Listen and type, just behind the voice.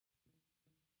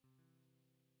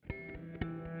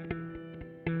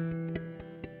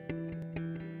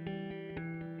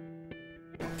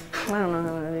I don't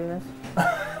know how to do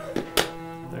this.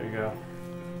 There you go.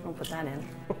 I'll put that in.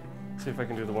 See if I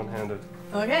can do the one-handed.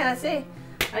 Okay, let's see.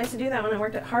 I used to do that when I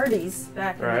worked at Hardee's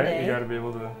back in the Right? day. You got to be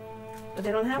able to. But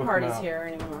they don't have whip 'em Hardee's out.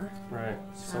 here anymore. Right.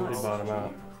 Somebody it's- bought them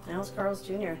out. Now it's Carl's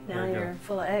Jr. Now There you go. you're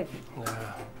full of egg.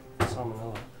 Yeah.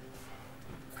 Salmonella.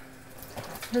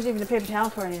 There's even a paper towel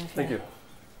for you. Thank you.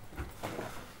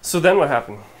 So then what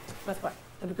happened? With what?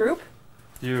 The group?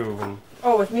 You and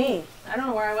Oh, with me. I don't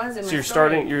know where I was in so my you're story.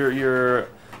 starting. You're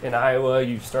in Iowa.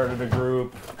 You started a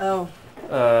group. Oh,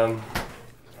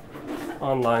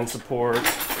 Online support,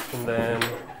 and then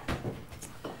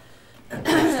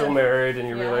you're still married, and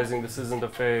you're Yeah. realizing this isn't a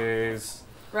phase.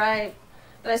 right.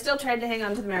 But I still tried to hang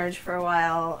on to the marriage for a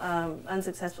while,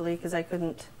 unsuccessfully, because I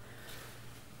couldn't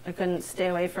stay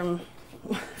away from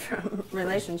from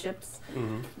relationships.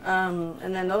 Mm-hmm.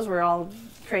 And then those were all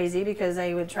crazy because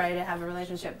I would try to have a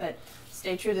relationship, but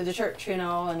stay true to the church, you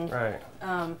know. And Right.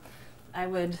 I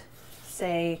would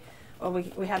say, well,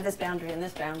 we have this boundary and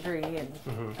this boundary, and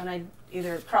Mm-hmm. and I'd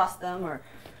either cross them or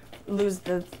lose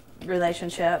the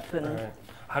relationship. And Right.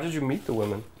 How did you meet the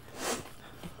women?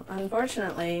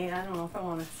 unfortunately, I don't know if I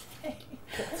want to say.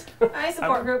 I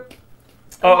support group.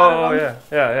 a Oh, lot oh, of oh, them.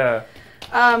 yeah.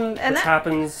 And This that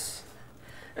happens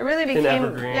it really in became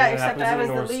Evergreen. yeah, It except happens I in was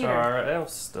North the leader. Star. Oh,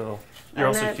 still, you're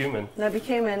And also that- human. That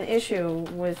became an issue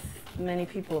with many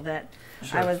people that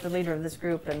Sure. I was the leader of this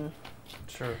group, and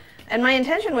Sure. my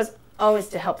intention was always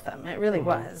to help them. It really Mhm.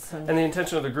 was. And the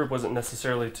intention of the group wasn't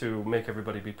necessarily to make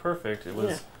everybody be perfect. It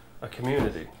was a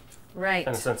community Right.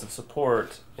 and a sense of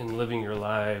support in living your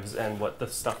lives and what the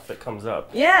stuff that comes up.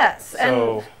 Yes,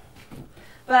 So,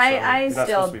 but I you're not supposed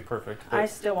still to be perfect. I But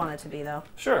still wanted to be though.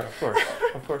 sure, of course,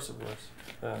 of course it was.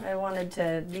 Yeah. I wanted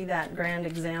to be that grand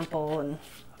example, and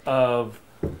Of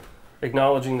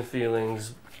acknowledging the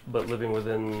feelings, but living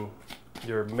within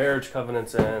your marriage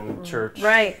covenants and church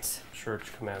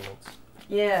church commandments.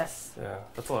 Yes, Yeah,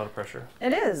 that's a lot of pressure.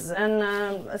 it is. And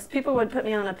as people would put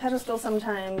me on a pedestal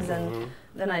sometimes, and Mhm.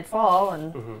 then I'd fall,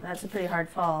 and Mhm. that's a pretty hard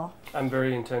fall. I'm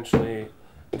very intentionally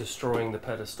destroying the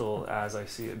pedestal as I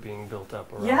see it being built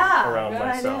up around, Yeah, around good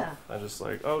myself. idea. I'm just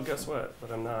like, oh, guess what?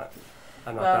 But I'm not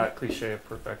Well- that cliche of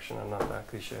perfection. I'm not that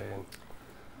cliche. And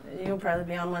You'll probably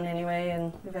be on one anyway,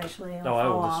 and eventually it'll no, I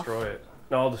fall will off. destroy it.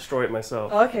 No, I'll destroy it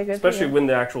myself. Okay, good. Especially for you. when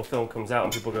the actual film comes out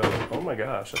and people go, oh my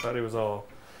gosh, I thought he was all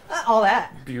All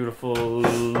that. beautiful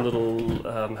little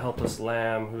helpless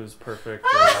lamb who's perfect.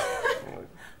 And,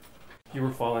 you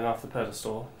were falling off the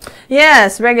pedestal.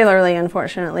 Yes, regularly,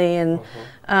 unfortunately, and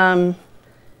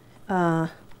Uh-huh.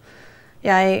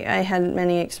 yeah, I had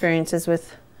many experiences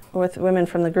with women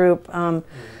from the group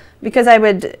because I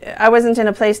wasn't in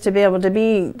a place to be able to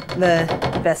be the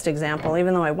best example,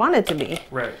 even though I wanted to be.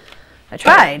 Right. I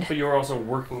tried. But you were also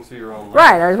working through your own life.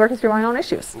 Right, I was working through my own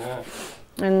issues, Yeah.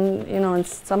 and you know, on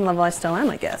some level, I still am,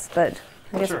 I guess. But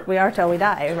I guess Sure. we are till we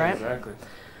die, right? Exactly.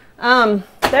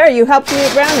 There, you helped me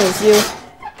eat brownies.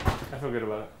 I feel good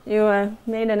about it. You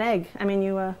made an egg. I mean,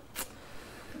 you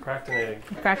Cracked an egg.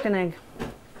 cracked an egg.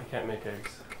 I can't make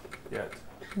eggs yet.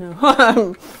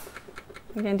 No.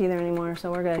 We can't either anymore,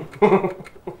 so we're good.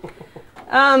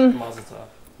 Mazel tov.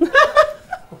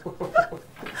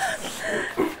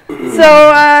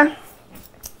 So,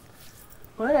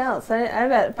 what else? I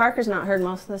bet Parker's not heard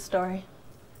most of this story.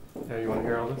 Yeah, you want to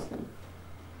hear all this?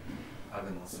 I've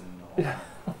been listening to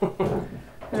all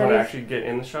Do you want to actually get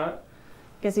in the shot?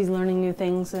 Guess he's learning new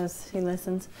things as he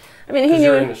listens. I mean, he Because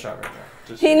you're in knew the shot right now.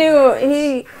 Just he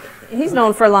knew he's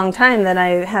known for a long time that I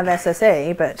have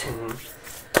SSA, but Mhm.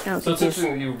 I don't So think it's he's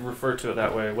interesting that you refer to it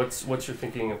that way. What's your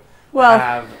thinking of well,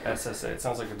 have SSA? It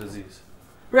sounds like a disease.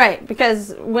 right,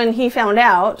 because when he found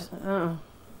out, how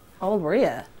old were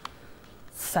you?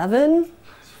 7?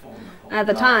 At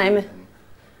the time-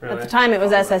 Really? At the time, it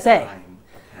was SSA. 9,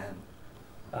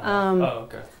 10. Um, oh,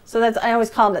 okay. So I always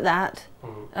called it that.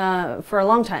 Mhm. For a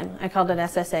long time, I called it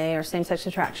SSA or same-sex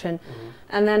attraction. Mhm.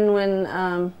 And then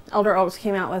when Elder Oaks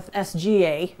came out with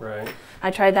SGA, Right. I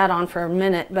tried that on for a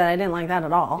minute, but I didn't like that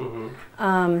at all.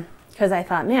 Mhm. Because I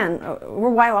thought, man,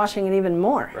 we're whitewashing it even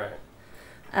more. Right.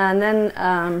 And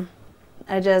then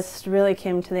I just really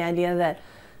came to the idea that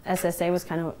SSA was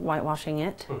kind of whitewashing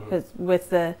it. Mhm. 'Cause with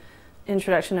the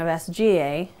introduction of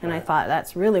SGA, and I Right. thought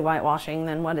that's really whitewashing,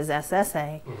 then what is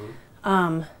SSA?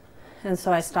 Mhm. And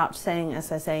so I stopped saying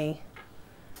SSA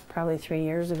probably 3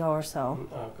 years ago or so,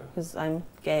 Oh, okay. because I'm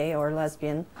gay or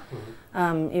lesbian.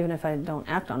 Mhm. Even if I don't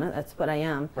act on it, that's what I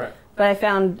am. Right. But I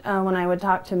found when I would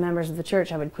talk to members of the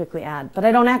church, I would quickly add, but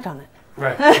I don't act on it.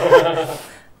 Right.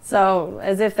 So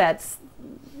as if that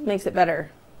makes it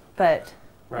better, but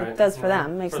Right. it does for Well,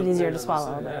 them, makes for it easier me, to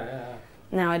swallow. Yeah, But yeah.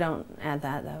 Now I don't add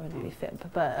that. That would be fib.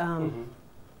 But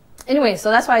anyway,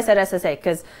 so that's why I said SSA,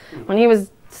 because when he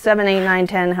was 7, 8, 9,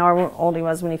 10, however old he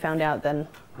was when he found out, then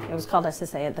it was called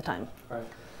SSA at the time. Right.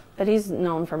 But he's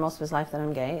known for most of his life that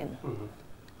I'm gay, and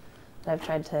I've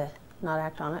tried to not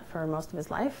act on it for most of his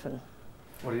life. And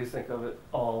what do you think of it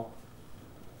all?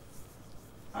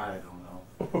 I don't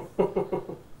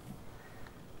know.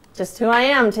 Just who I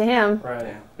am to him.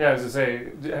 Right. Yeah, I was gonna say,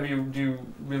 do you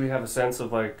really have a sense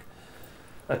of like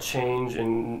a change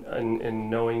in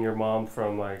knowing your mom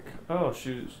from like, oh,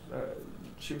 she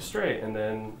was straight and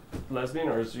then lesbian,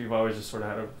 or you've always just sort of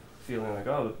had a feeling like,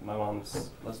 oh, my mom's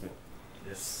lesbian?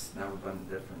 It's never been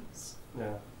a difference.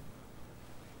 Yeah.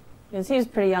 Because he was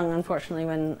pretty young, unfortunately,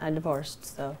 when I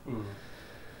divorced, so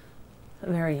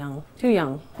very young, too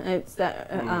young. It's that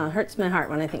hurts my heart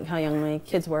when I think how young my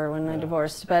kids were when I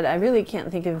divorced. But I really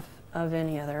can't think of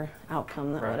any other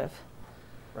outcome that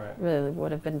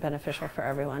would have been beneficial for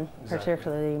everyone,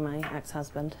 particularly my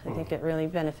ex-husband. I think it really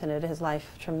benefited his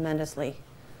life tremendously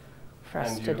for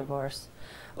us to divorce.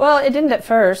 Well, it didn't at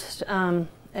first.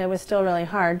 It was still really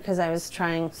hard because I was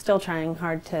still trying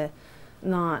hard to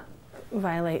not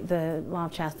violate the law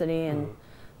of chastity and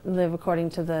live according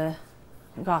to the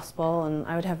gospel. And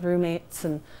I would have roommates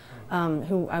and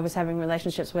who I was having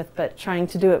relationships with, but trying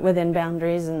to do it within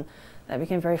boundaries, and that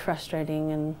became very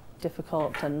frustrating and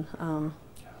difficult and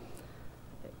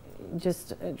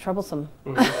just troublesome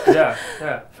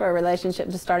for a relationship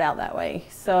to start out that way.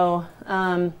 So,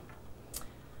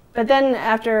 but then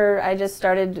after I just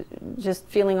started just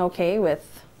feeling okay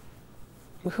with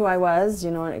who I was,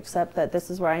 and accept that this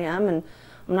is where I am, and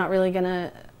I'm not really going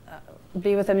to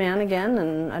be with a man again,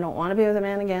 and I don't want to be with a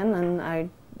man again, and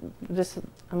I'm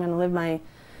going to live my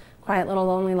quiet little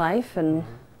lonely life and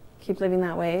keep living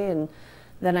that way. And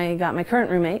then I got my current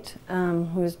roommate,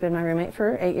 who's been my roommate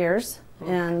for 8 years,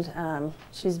 and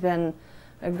she's been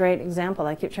a great example.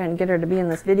 I keep trying to get her to be in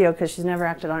this video because she's never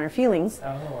acted on her feelings,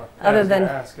 other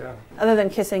than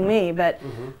kissing me. But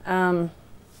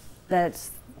that's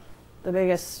the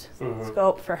biggest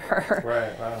scope for her.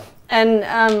 Right. Wow.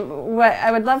 And what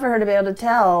I would love for her to be able to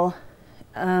tell,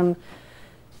 and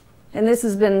this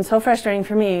has been so frustrating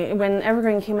for me, when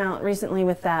Evergreen came out recently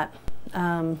with that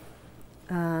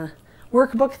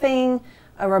workbook thing,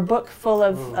 or a book full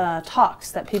of talks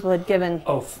that people had given.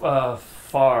 Oh,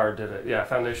 FAR did it. Yeah,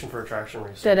 Foundation for Attraction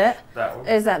Research. Did it? That one.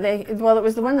 Is that it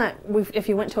was the one that if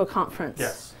you went to a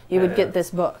conference, you would get this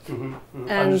book. And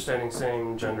Understanding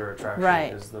Same Gender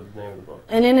Attraction is the name of the book.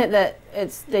 And in it,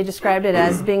 they described it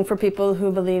as being for people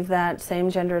who believe that same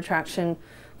gender attraction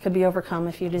could be overcome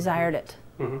if you desired it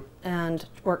and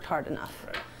worked hard enough.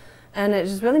 Right. And it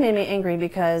just really made me angry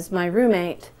because my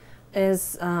roommate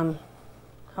is, how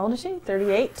old is she?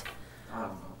 38? I don't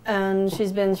know. And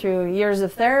she's been through years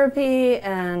of therapy,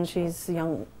 and she's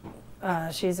young.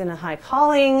 She's in a high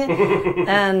calling,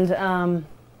 and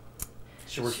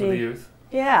she works with the youth.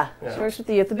 Yeah, she works with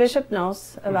the youth. The bishop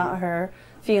knows about her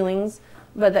feelings,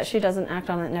 but that she doesn't act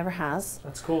on it, never has.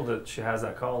 That's cool that she has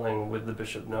that calling with the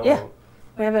bishop knowing. Yeah,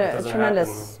 we have a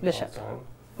tremendous bishop.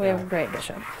 We have a great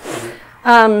bishop.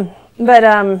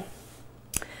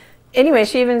 Anyway,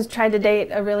 she even tried to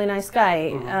date a really nice guy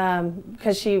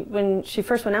because when she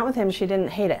first went out with him, she didn't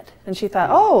hate it. And she thought,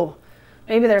 oh,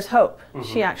 maybe there's hope.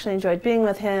 She actually enjoyed being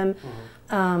with him.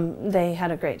 They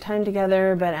had a great time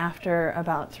together, but after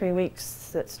about 3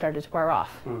 weeks, it started to wear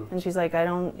off. And she's like, I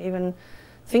don't even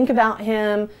think about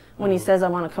him. When he says, I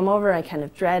want to come over, I kind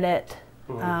of dread it.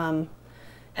 And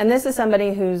this is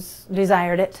somebody who's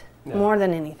desired it more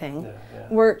than anything,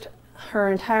 worked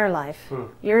her entire life,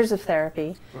 years of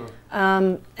therapy,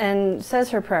 and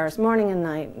says her prayers morning and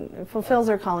night, fulfills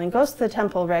her calling, goes to the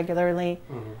temple regularly,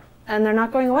 and they're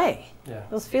not going away.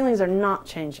 Those feelings are not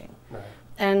changing.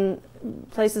 And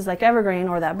places like Evergreen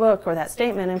or that book or that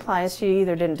statement implies she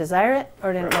either didn't desire it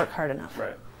or didn't work hard enough.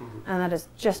 And that is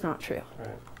just not true.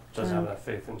 Doesn't have that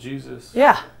faith in Jesus.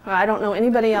 Yeah, I don't know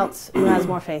anybody else who has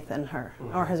more faith than her,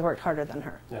 or has worked harder than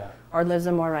her, or lives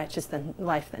a more righteous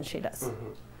life than she does.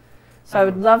 So I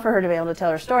would love for her to be able to tell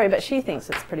her story, but she thinks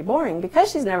it's pretty boring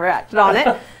because she's never acted on it.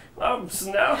 No, just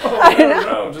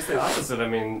the opposite. I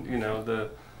mean, the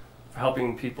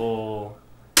helping people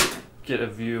get a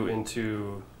view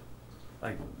into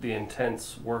like the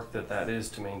intense work that is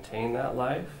to maintain that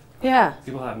life. Yeah.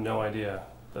 People have no idea.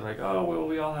 They're like, oh, well,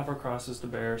 we all have our crosses to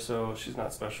bear, so she's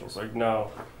not special. It's like,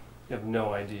 no, you have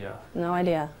no idea. No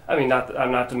idea. I mean,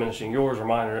 I'm not diminishing yours or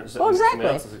mine or somebody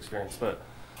else's experience, but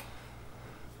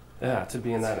yeah, to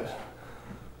be in that.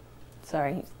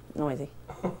 Sorry, noisy.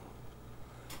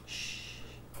 Shh.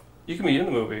 You can be in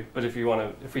the movie, but if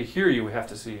we hear you, we have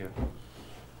to see you.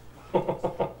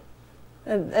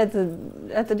 That's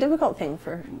a difficult thing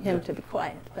for him Yeah. to be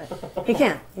quiet, but he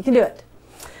can do it.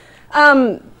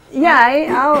 I'll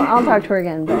talk to her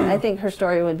again, but I think her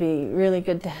story would be really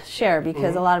good to share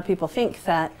because a lot of people think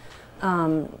that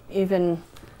even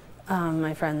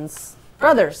my friends'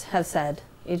 brothers have said,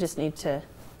 you just need to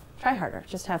try harder,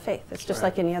 just have faith. It's just Right.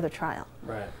 like any other trial.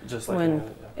 Right. Just like When any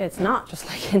other- yeah. it's not just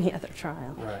like any other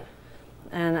trial. Right.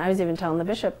 And I was even telling the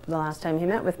bishop the last time he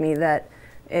met with me that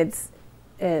it's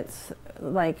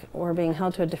like we're being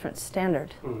held to a different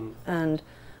standard. Mhm. And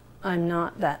I'm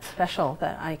not that special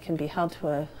that I can be held to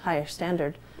a higher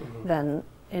standard Mhm. than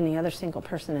any other single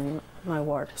person in my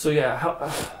ward. So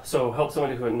yeah, so help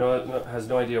somebody who has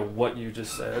no idea what you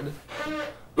just said.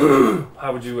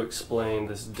 How would you explain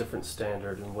this different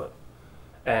standard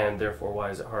and therefore why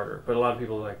is it harder? But a lot of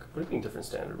people are like, what do you mean different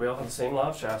standard? We all have the same law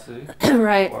of chastity.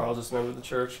 Right. We're all just members of the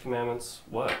church, commandments.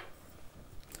 What?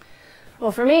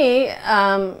 Well, for me,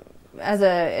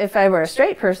 if I were a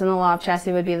straight person, the law of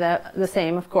chastity would be the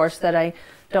same, of course, that I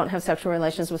don't have sexual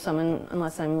relations with someone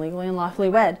unless I'm legally and lawfully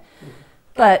wed.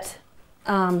 But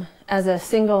as a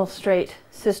single straight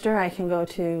sister, I can go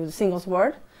to the singles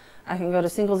ward. I can go to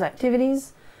singles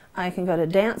activities. I can go to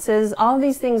dances. All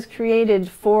these things created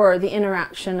for the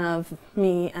interaction of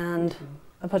me and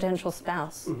a potential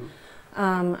spouse.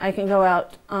 I can go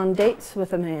out on dates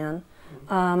with a man.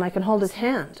 I can hold his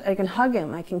hand. I can hug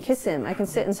him. I can kiss him. I can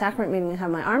sit in sacrament meeting and have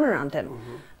my arm around him.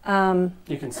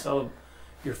 You can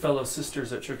your fellow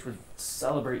sisters at church would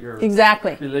celebrate your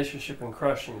Exactly. relationship and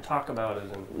crush and talk about it.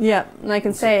 And Yeah, and I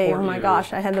can say, support oh my you.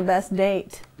 gosh, I had the best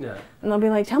date. yeah. And they'll be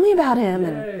like, tell me about him.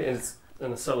 And Yay, and it's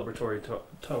in a celebratory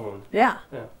tone. yeah.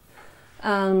 Yeah.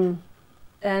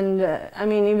 I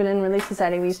mean, even in Relief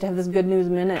Society, we used to have this good news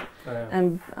minute. Oh, yeah.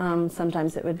 And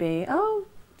sometimes it would be, oh,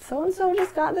 so-and-so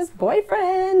just got this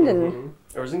boyfriend. And Mhm.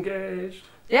 Or was engaged.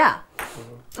 yeah.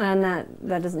 Mhm. And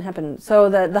that doesn't happen. So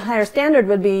the higher standard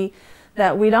would be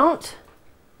that we don't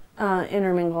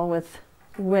intermingle with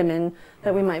women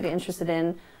that we might be interested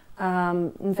in.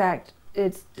 In fact,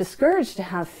 it's discouraged to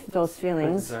have those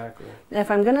feelings. Exactly. If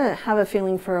I'm going to have a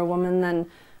feeling for a woman, then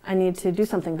I need to do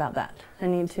something about that. I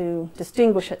need to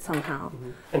distinguish it somehow.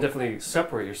 And definitely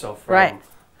separate yourself from Right.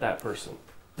 that person,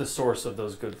 the source of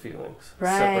those good feelings.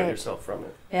 Right. Separate yourself from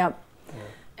it. Yep. Yeah.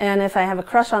 And if I have a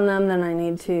crush on them, then I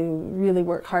need to really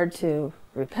work hard to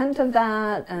repent of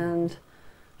that and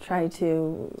try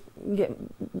to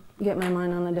get my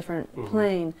mind on a different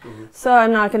plane. Mhm. So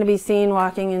I'm not going to be seen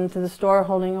walking into the store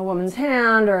holding a woman's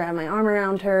hand or have my arm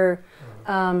around her,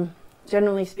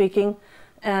 generally speaking,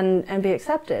 and be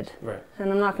accepted. Right.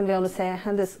 And I'm not going to be able to say I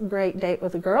had this great date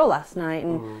with a girl last night,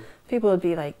 and people would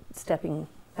be like stepping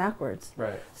backwards.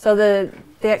 Right. So the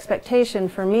expectation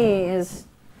for me is,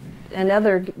 and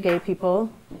other gay people,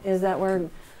 is that we're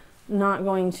not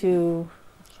going to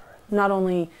not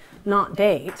only not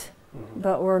date,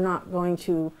 but we're not going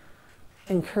to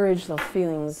encourage those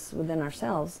feelings within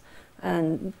ourselves.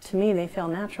 And to me, they feel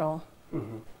natural,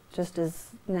 just as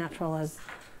natural as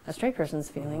a straight person's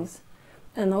feelings.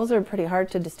 And those are pretty hard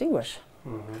to distinguish,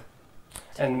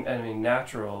 And I mean,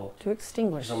 natural to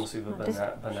extinguish. is almost even not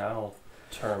distinguish. banal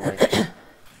term, like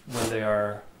when they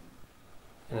are,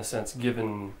 in a sense,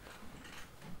 given,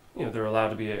 they're allowed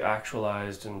to be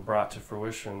actualized and brought to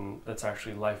fruition. That's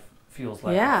actually life feels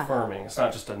life Yeah. affirming. It's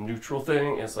not just a neutral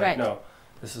thing. It's like Right. no,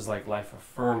 this is like life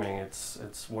affirming. It's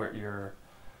where you're,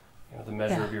 the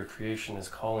measure Yeah. of your creation is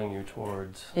calling you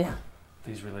towards Yeah,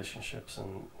 these relationships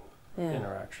and yeah.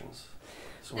 interactions.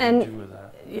 So what And- do you do with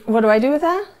that? What do I do with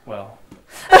that? Well,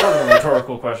 it's not a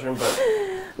rhetorical question, but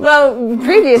Well,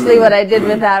 previously what I did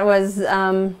with that was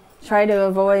try to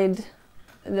avoid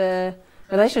the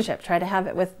relationship, try to have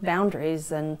it with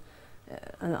boundaries, and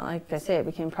like I say, it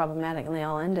became problematic, and they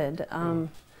all ended.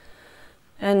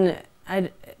 And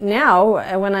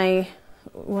now,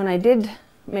 when I did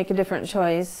make a different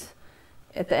choice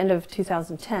at the end of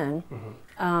 2010,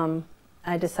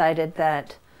 I decided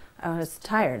that I was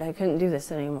tired. I couldn't do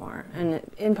this anymore, and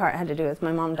it, in part, had to do with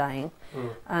my mom dying.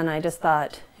 And I just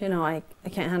thought, I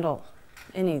can't handle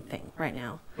anything right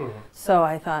now. So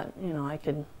I thought, I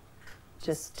could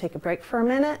just take a break for a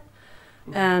minute.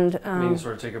 And I mean,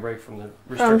 sort of take a break from the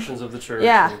from- restrictions of the church.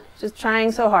 yeah, and- just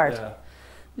trying so hard. yeah.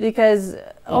 Because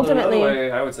Although ultimately, another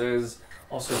way I would say is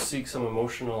also seek some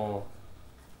emotional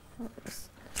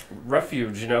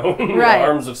refuge, in the Right.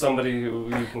 arms of somebody who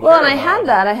you can well, and care I had about.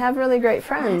 that. I have really great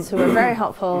friends who were very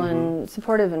helpful and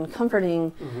supportive and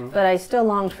comforting, but I still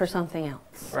longed for something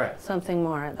else, Right. something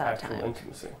more at that Actual time.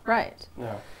 intimacy. Right.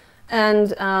 Yeah.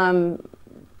 And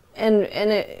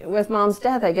with Mom's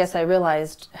death, I guess I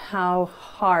realized how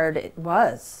hard it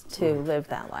was to live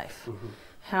that life.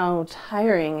 How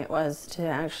tiring it was to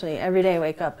actually every day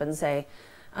wake up and say,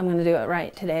 I'm going to do it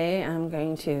right today. I'm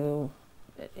going to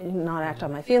not act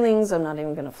on my feelings. I'm not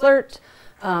even going to flirt.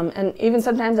 And even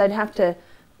sometimes I'd have to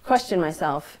question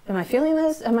myself. Am I feeling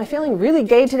this? Am I feeling really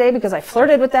gay today because I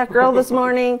flirted with that girl this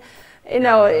morning? You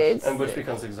know, it's... And which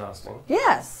becomes exhausting.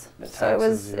 Yes. So it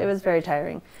was very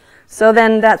tiring. So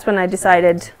then that's when I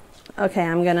decided, okay,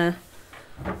 I'm gonna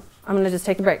just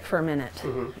take a break for a minute.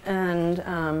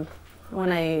 And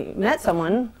when I met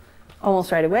someone,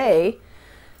 almost right away,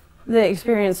 the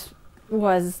experience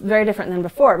was very different than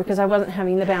before because I wasn't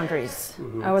having the boundaries.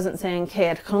 I wasn't saying, okay,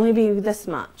 it can only be this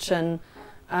much. And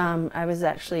I was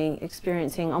actually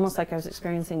experiencing, almost like I was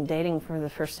experiencing dating for the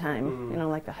first time, you know,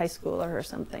 like a high schooler or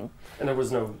something. And there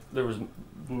was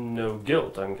no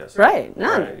guilt, I'm guessing. Right,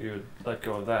 none. Right, you would let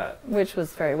go of that. Which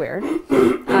was very weird.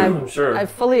 I'm sure. I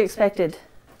fully expected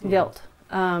guilt.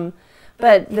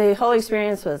 But the whole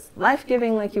experience was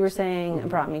life-giving, like you were saying. It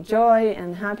brought me joy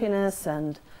and happiness,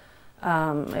 and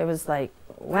it was like,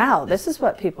 wow, this is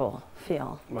what people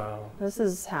feel. Wow. This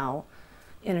is how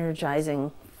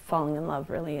energizing falling in love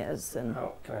really is. And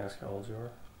Can I ask how old you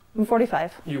were? I'm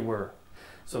 45. You were.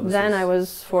 So Then I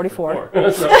was 44.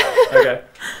 So, okay.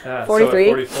 43. So at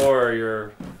 44,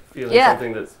 you're feeling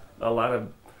something that's a lot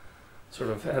of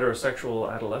sort of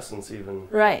heterosexual adolescence even.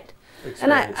 Right.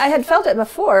 And I had felt it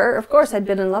before. Of course, I'd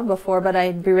been in love before, but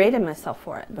I berated myself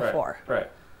for it before. Right.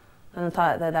 And I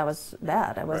thought that was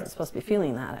bad. I wasn't supposed to be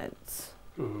feeling that. It's,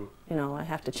 you know, I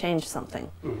have to change something.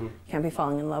 Can't be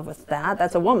falling in love with that.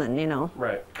 That's a woman, you know.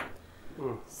 Right.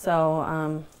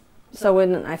 So, so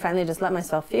when I finally just let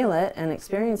myself feel it and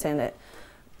experiencing it,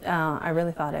 I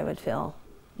really thought I would feel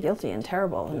guilty and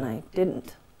terrible, and I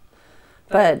didn't.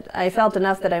 But I felt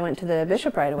enough that I went to the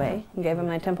bishop right away and gave him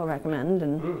my temple recommend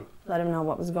and let him know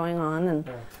what was going on.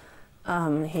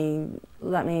 And he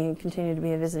let me continue to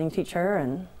be a visiting teacher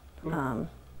and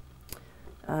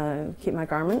keep my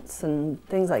garments and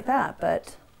things like that.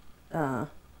 But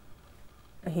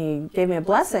he gave me a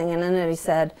blessing, and then he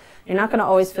said, you're not going to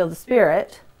always feel the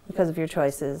Spirit because of your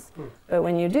choices, but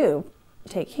when you do,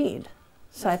 take heed.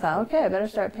 So I thought, okay, I better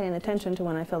start paying attention to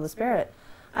when I feel the Spirit.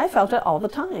 I felt it all the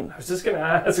time. I was just going to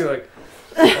ask you, like,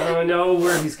 I don't know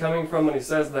where he's coming from when he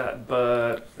says that,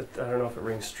 but I don't know if it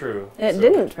rings true. It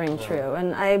didn't ring true.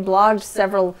 And I blogged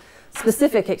several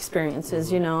specific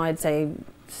experiences, you know, I'd say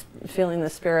feeling the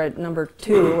Spirit number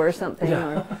 2 or something,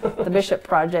 or the Bishop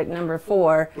Project number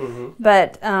 4.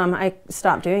 But I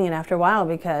stopped doing it after a while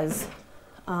because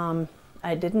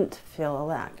I didn't feel a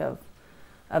lack of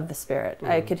the Spirit.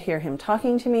 I could hear him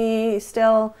talking to me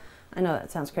still. I know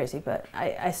that sounds crazy, but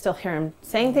I still hear him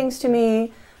saying things to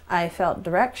me. I felt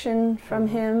direction from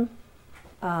him,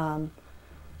 and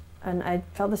I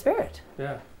felt the Spirit.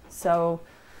 Yeah. So,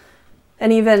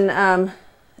 and even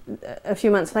a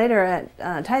few months later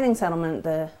at Tithing Settlement,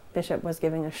 the bishop was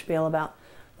giving a spiel about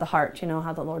the heart, you know,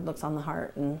 how the Lord looks on the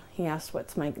heart, and he asked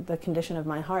what's the condition of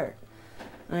my heart.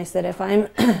 And I said, if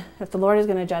the Lord is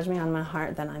going to judge me on my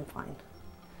heart, then I'm fine.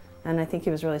 And I think he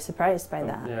was really surprised by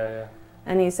that. Yeah.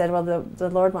 And he said, well, the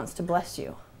Lord wants to bless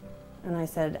you. And I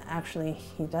said, actually,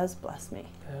 he does bless me.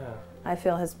 Yeah. I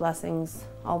feel his blessings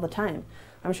all the time.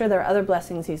 I'm sure there are other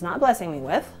blessings he's not blessing me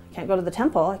with. I can't go to the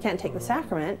temple. I can't take the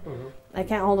sacrament. I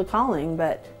can't hold a calling,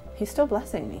 but he's still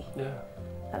blessing me. Yeah.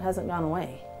 That hasn't gone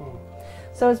away.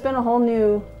 So it's been a whole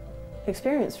new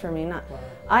experience for me.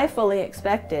 I fully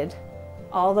expected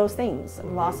all those things, a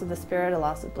loss of the Spirit, a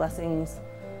loss of blessings,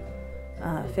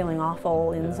 feeling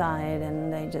awful inside,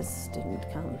 and they just didn't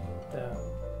come. Yeah.